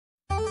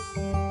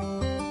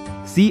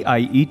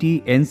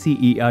CIET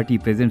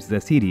NCERT presents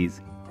the series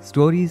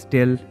Stories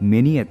Tell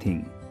Many a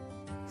Thing.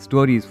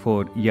 Stories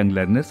for young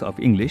learners of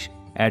English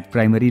at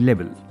primary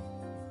level.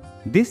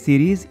 This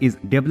series is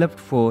developed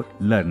for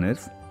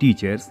learners,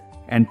 teachers,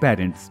 and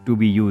parents to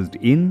be used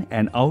in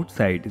and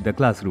outside the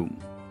classroom.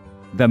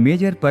 The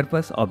major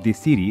purpose of this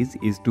series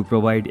is to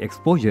provide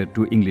exposure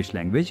to English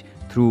language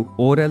through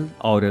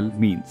oral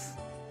means.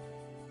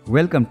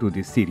 Welcome to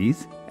this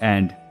series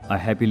and a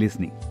happy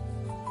listening.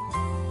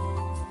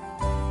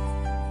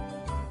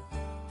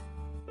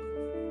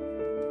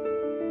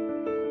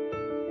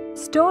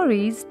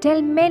 Stories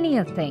tell many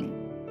a thing.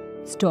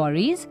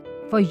 Stories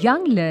for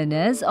young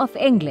learners of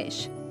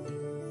English.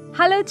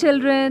 Hello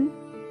children!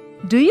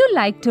 Do you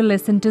like to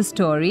listen to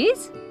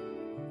stories?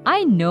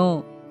 I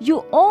know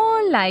you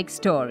all like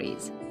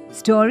stories.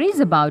 Stories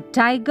about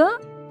tiger,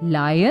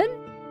 lion,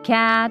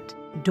 cat,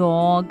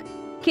 dog,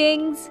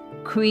 kings,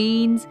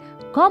 queens,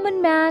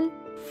 common man,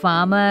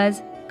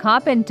 farmers,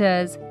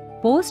 carpenters,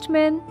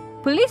 postmen,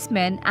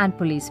 policemen and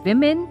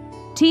policewomen,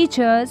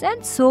 teachers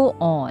and so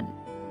on.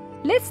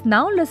 Let's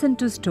now listen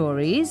to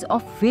stories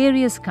of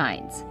various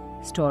kinds.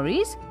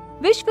 Stories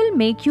which will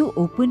make you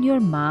open your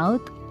mouth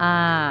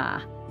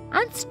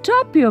and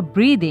stop your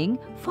breathing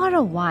for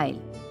a while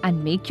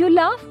and make you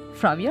laugh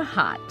from your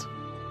heart.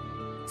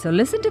 So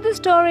listen to the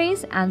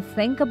stories and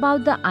think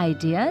about the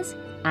ideas,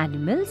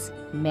 animals,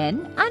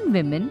 men and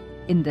women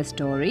in the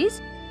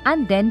stories,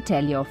 and then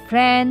tell your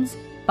friends,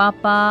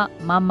 papa,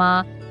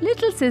 mama,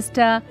 little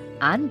sister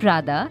and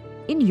brother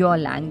in your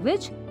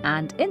language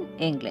and in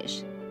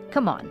English.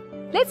 Come on,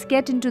 let's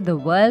get into the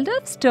world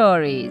of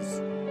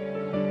stories.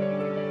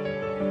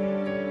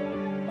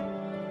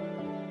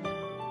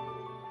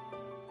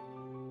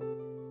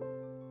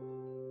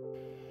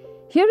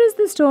 Here is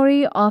the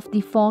story of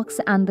the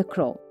fox and the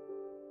crow.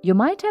 You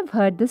might have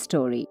heard the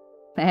story,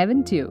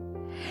 haven't you?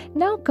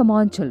 Now come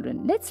on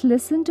children, let's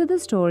listen to the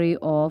story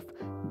of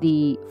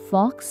the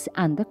fox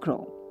and the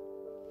crow.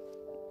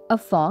 A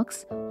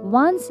fox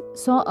once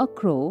saw a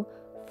crow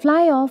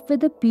fly off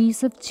with a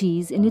piece of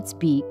cheese in its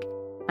beak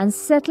and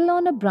settle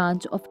on a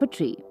branch of a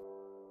tree.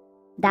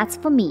 "That's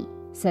for me,"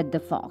 said the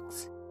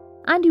fox,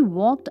 and he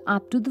walked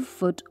up to the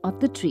foot of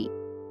the tree.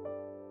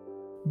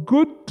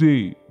 "Good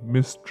day,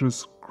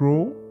 Mistress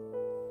Crow,"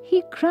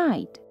 he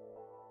cried.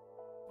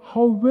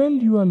 "How well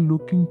you are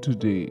looking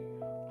today.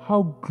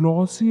 How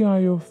glossy are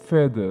your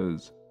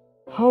feathers.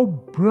 How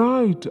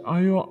bright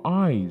are your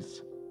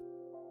eyes.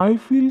 I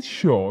feel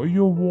sure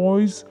your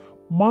voice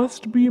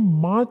must be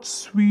much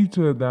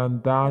sweeter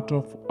than that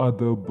of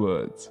other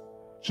birds,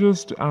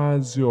 just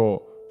as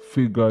your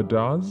figure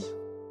does.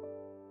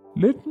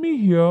 Let me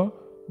hear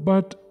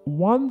but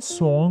one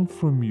song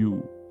from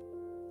you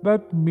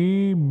that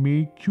may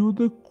make you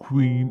the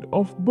queen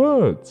of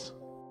birds."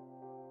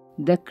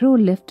 The crow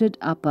lifted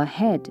up her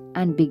head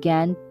and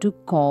began to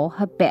caw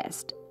her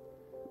best.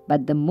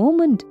 But the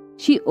moment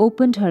she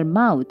opened her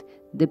mouth,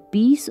 the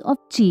piece of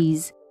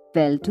cheese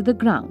fell to the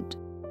ground,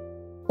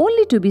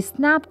 only to be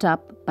snapped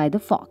up by the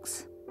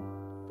fox.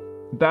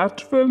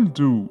 "That will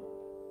do,"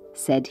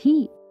 said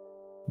he.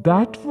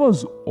 "That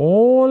was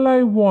all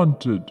I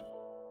wanted.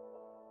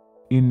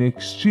 In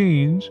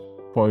exchange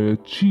for your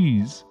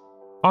cheese,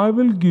 I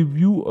will give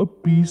you a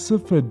piece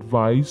of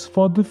advice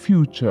for the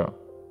future.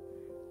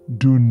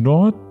 Do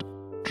not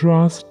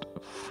trust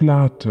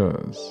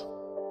flatterers."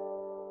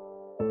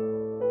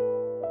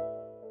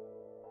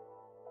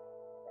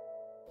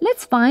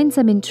 Let's find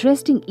some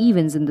interesting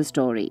events in the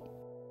story.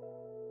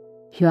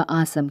 Here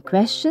are some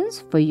questions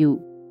for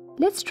you.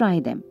 Let's try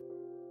them.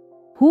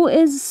 Who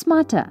is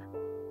smarter,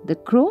 the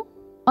crow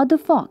or the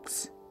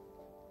fox?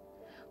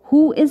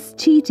 Who is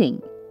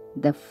cheating,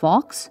 the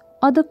fox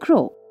or the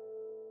crow?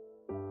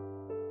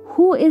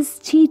 Who is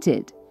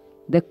cheated,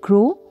 the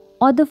crow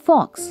or the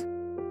fox?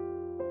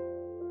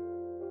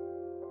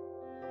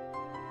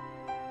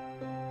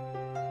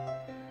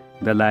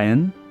 The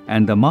Lion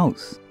and the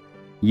Mouse.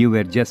 You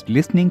were just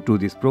listening to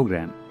this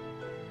program.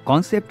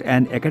 Concept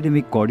and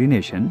Academic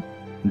Coordination,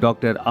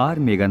 Dr. R.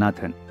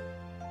 Meghanathan.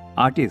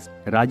 Artist,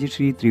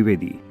 Rajeshri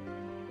Trivedi.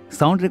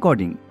 Sound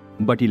recording,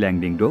 Bati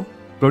Langdingdo.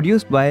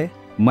 Produced by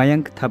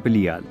Mayank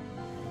Thapaliyal.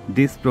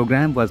 This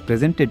program was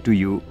presented to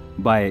you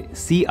by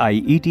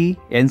CIET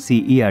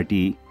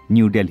NCERT,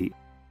 New Delhi.